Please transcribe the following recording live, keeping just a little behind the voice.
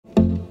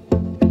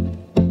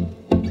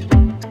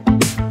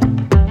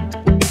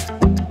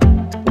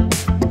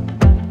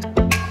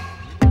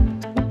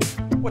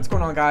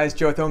going on, guys?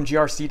 Joe with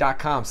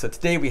OMGRC.com. So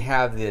today we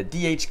have the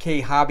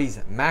DHK Hobby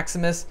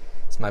Maximus.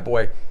 It's my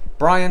boy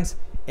Brian's,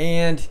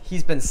 and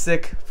he's been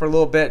sick for a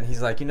little bit, and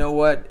he's like, you know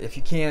what, if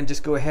you can,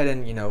 just go ahead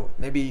and,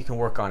 maybe you can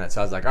work on it. So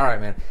I was like, all right,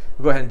 man,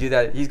 we'll go ahead and do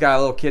that. He's got a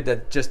little kid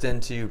that's just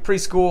into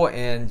preschool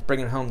and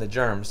bringing home the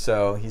germs,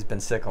 so he's been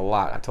sick a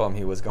lot. I told him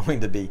he was going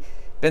to be.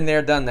 Been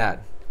there, done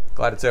that.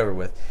 Glad it's over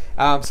with.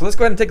 So let's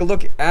go ahead and take a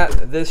look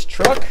at this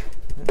truck.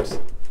 Oops.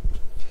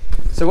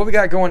 So what we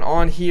got going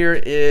on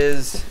here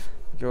is,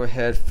 go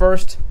ahead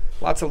first,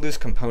 lots of loose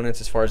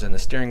components as far as in the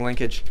steering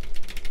linkage.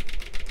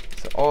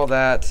 So all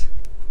that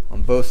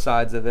on both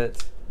sides of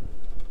it,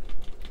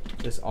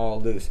 just all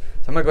loose.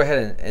 So I'm gonna go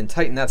ahead and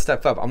tighten that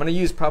stuff up. I'm gonna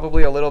use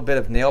probably a little bit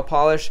of nail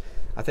polish.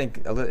 I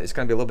think it's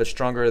gonna be a little bit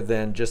stronger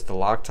than just the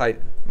Loctite.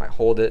 Might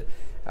hold it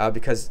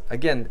because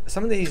again,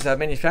 some of these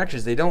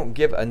manufacturers, they don't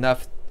give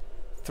enough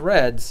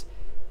threads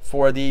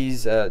for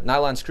these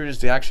nylon screws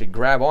to actually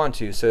grab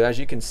onto. So as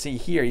you can see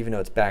here, even though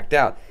it's backed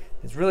out,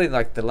 it's really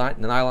like the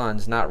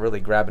nylon's not really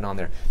grabbing on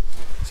there.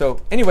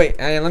 So anyway,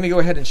 and let me go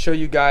ahead and show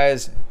you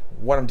guys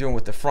what I'm doing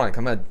with the front.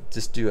 I'm gonna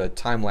just do a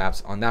time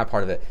lapse on that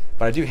part of it,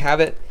 but I do have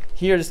it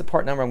here. Just the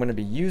part number I'm going to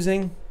be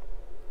using.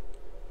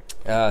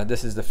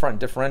 This is the front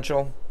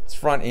differential. It's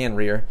front and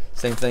rear,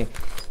 same thing.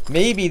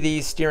 Maybe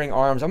these steering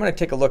arms, I'm going to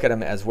take a look at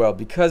them as well,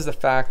 because the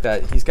fact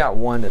that he's got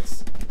one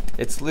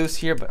it's loose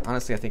here, but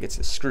honestly I think it's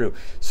a screw.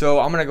 So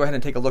I'm going to go ahead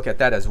and take a look at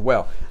that as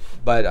well.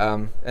 But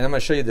and I'm going to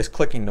show you this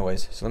clicking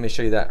noise. So let me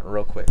show you that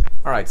real quick.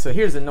 All right, so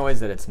here's the noise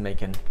that it's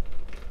making.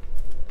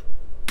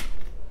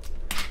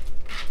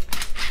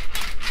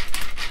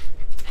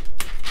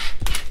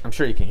 I'm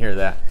sure you can hear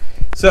that.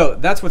 So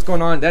that's what's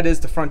going on. That is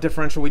the front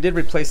differential. We did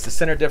replace the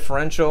center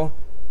differential.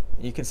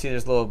 You can see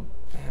there's a little,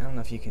 I don't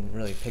know if you can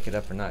really pick it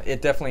up or not.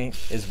 It definitely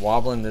is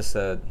wobbling, this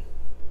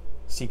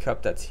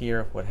C-cup that's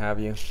here, what have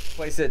you.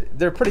 Place it.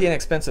 They're pretty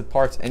inexpensive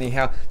parts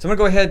anyhow. So I'm gonna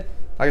go ahead,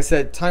 like I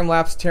said, time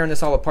lapse tearing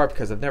this all apart,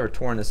 because I've never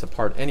torn this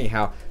apart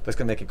anyhow, but it's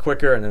gonna make it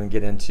quicker, and then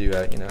get into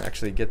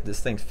actually get this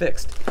thing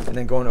fixed, and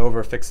then going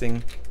over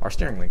fixing our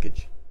steering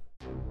linkage.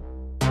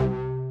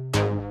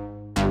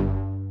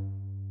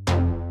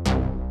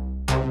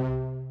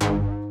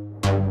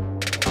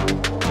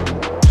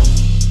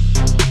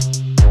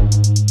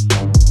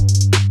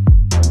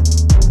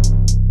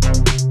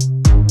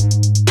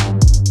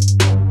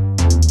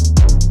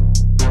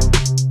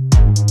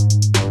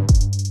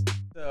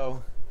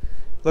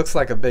 Looks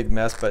like a big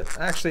mess, but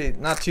actually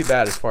not too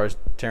bad as far as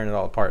tearing it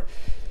all apart.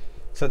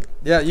 So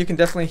yeah, you can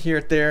definitely hear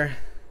it there.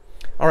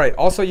 All right,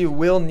 also you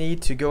will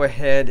need to go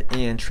ahead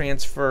and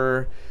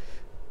transfer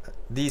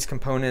these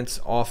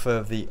components off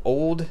of the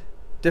old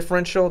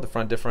differential, the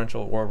front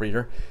differential or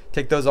rear.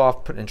 Take those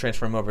off, and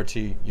transfer them over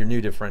to your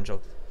new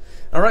differential.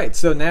 All right,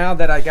 so now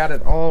that I got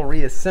it all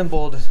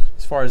reassembled,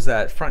 as far as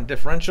that front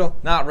differential,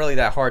 not really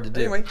that hard to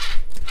do. Anyway,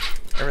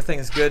 everything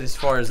is good as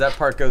far as that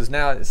part goes.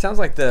 Now it sounds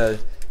like the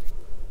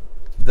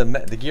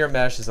gear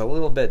mesh is a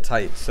little bit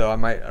tight, so I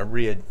might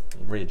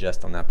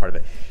readjust on that part of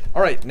it.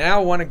 All right, now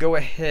I want to go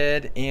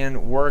ahead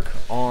and work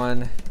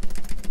on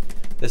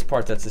this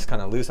part that's just kind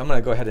of loose. I'm going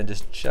to go ahead and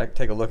just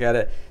take a look at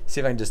it,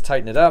 see if I can just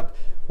tighten it up,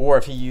 or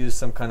if he used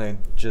some kind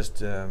of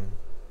just I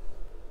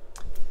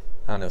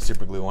don't know,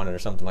 super glue on it or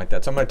something like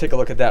that. So I'm going to take a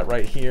look at that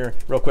right here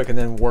real quick, and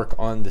then work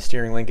on the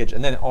steering linkage.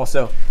 And then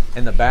also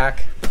in the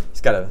back,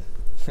 it's got a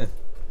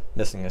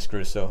missing a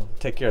screw, so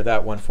take care of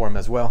that one for him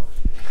as well.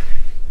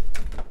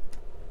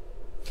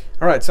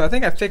 All right, so I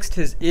think I fixed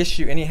his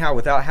issue anyhow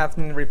without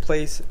having to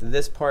replace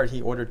this part.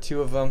 He ordered 2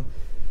 of them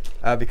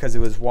because it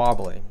was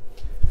wobbling.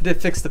 I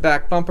did fix the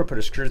back bumper, put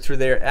a screw through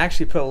there.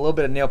 Actually put a little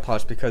bit of nail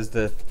polish because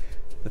the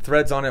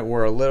threads on it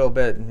were a little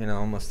bit,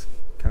 almost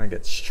kind of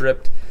get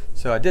stripped.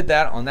 So I did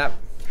that on that.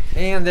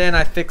 And then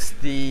I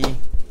fixed the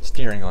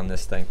steering on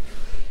this thing.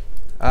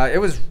 It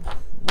was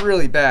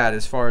really bad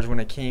as far as when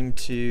it came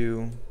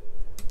to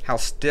how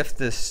stiff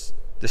the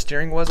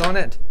steering was on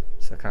it.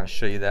 So I'll kind of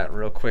show you that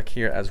real quick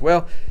here as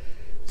well.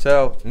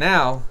 So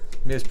now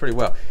it moves pretty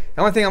well.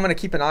 The only thing I'm going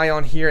to keep an eye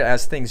on here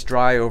as things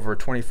dry over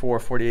 24,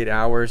 48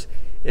 hours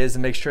is to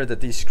make sure that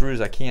these screws,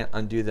 I can't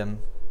undo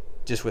them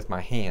just with my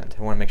hand.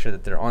 I want to make sure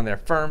that they're on there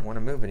firm. I don't want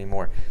to move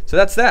anymore. So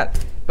that's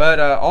that. But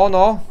all in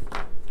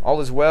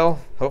all is well.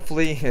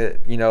 Hopefully,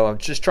 I'm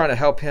just trying to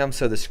help him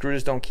so the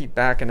screws don't keep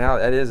backing out.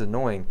 That is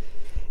annoying.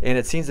 And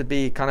it seems to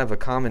be kind of a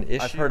common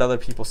issue. I've heard other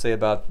people say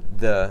about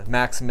the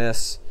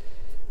Maximus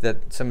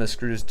that some of the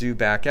screws do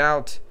back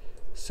out.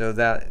 So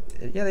that,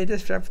 yeah, they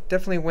just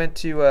definitely went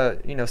to,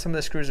 some of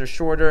the screws are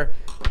shorter.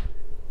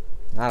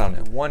 I don't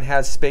know. One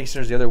has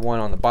spacers, the other one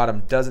on the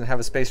bottom doesn't have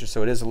a spacer,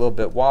 so it is a little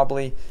bit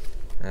wobbly.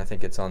 And I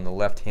think it's on the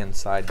left-hand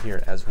side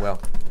here as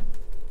well.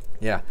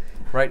 Yeah,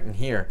 right in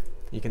here.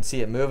 You can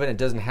see it moving. It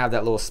doesn't have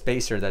that little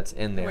spacer that's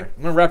in there.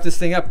 I'm going to wrap this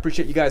thing up.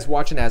 Appreciate you guys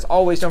watching. As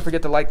always, don't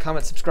forget to like,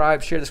 comment,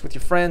 subscribe, share this with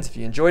your friends if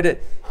you enjoyed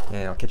it.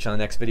 And I'll catch you on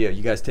the next video.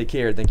 You guys take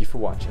care. Thank you for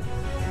watching.